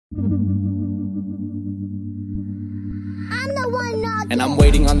And I'm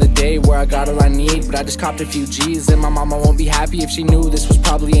waiting on the day where I got all I need, but I just copped a few G's, and my mama won't be happy if she knew this was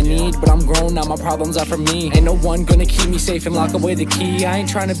probably a need. But I'm grown now, my problems are for me. Ain't no one gonna keep me safe and lock away the key. I ain't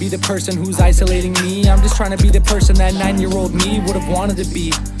trying to be the person who's isolating me. I'm just trying to be the person that 9-year-old me would've wanted to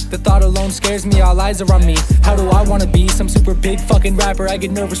be. The thought alone scares me, all eyes are on me. How do I wanna be? Some super big fucking rapper. I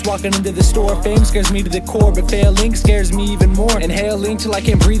get nervous walking into the store. Fame scares me to the core, but failing scares me even more. Inhaling till I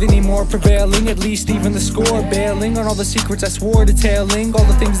can't breathe anymore. Prevailing, at least even the score. Bailing on all the secrets I swore. Detailing all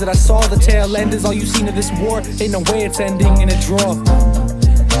the things that I saw. The tail end is all you've seen of this war. Ain't no way it's ending in a draw.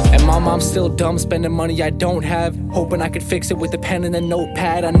 And mama, I'm still dumb, spending money I don't have, hoping I could fix it with a pen and a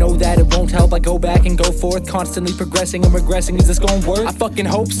notepad. I know that it won't help, I go back and go forth, constantly progressing and regressing. Is this gonna work? I fucking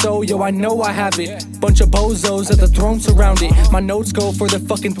hope so, yo, I know I have it. Bunch of bozos at the throne surround it. My notes go for their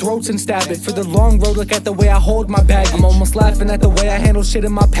fucking throats and stab it. For the long road, look at the way I hold my bag. I'm almost laughing at the way I handle shit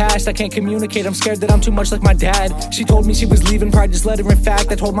in my past. I can't communicate, I'm scared that I'm too much like my dad. She told me she was leaving, pride just let her in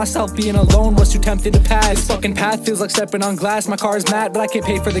fact. I told myself being alone was too tempting to pass. This fucking path feels like stepping on glass. My car is matte, but I can't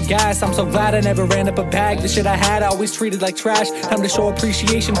pay for the gas. I'm so glad I never ran up a bag. The shit I had I always treated like trash. Time to show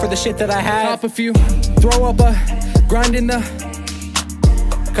appreciation for the shit that I had. Pop a few, throw up a grind in the,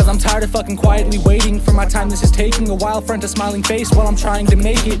 cause I'm tired of fucking quietly waiting for my time. This is taking a while, front a smiling face while I'm trying to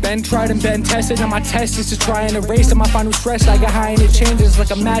make it. Been tried and been tested, now my test is to try and erase. My final stress, I get high and it changes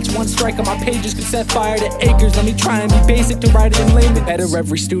like a match. One strike on my pages could set fire to acres. Let me try and be basic to write it in layman. Better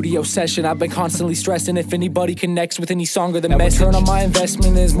every studio session, I've been constantly stressing if anybody connects with any song or the message. Return on my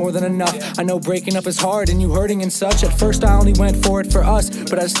investment is more than enough. I know breaking up is hard and you hurting and such. At first I only went for it for us,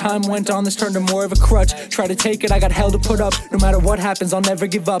 but as time went on this turned to more of a crutch. Try to take it, I got hell to put up. No matter what happens, I'll never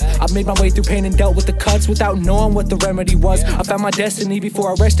give up. I've made my way through pain and dealt with the cuts without knowing what the remedy was. I found my destiny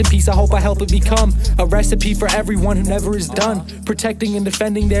before I rest in peace. I hope I help it become a recipe for everyone who never is done. Protecting and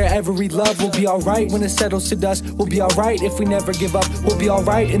defending their every love. We'll be alright when it settles to dust. We'll be alright if we never give up. We'll be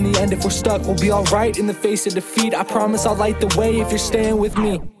alright in the end if we're stuck. We'll be alright in the face of defeat. I promise I'll light the way if you're staying with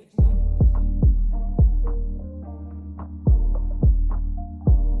me.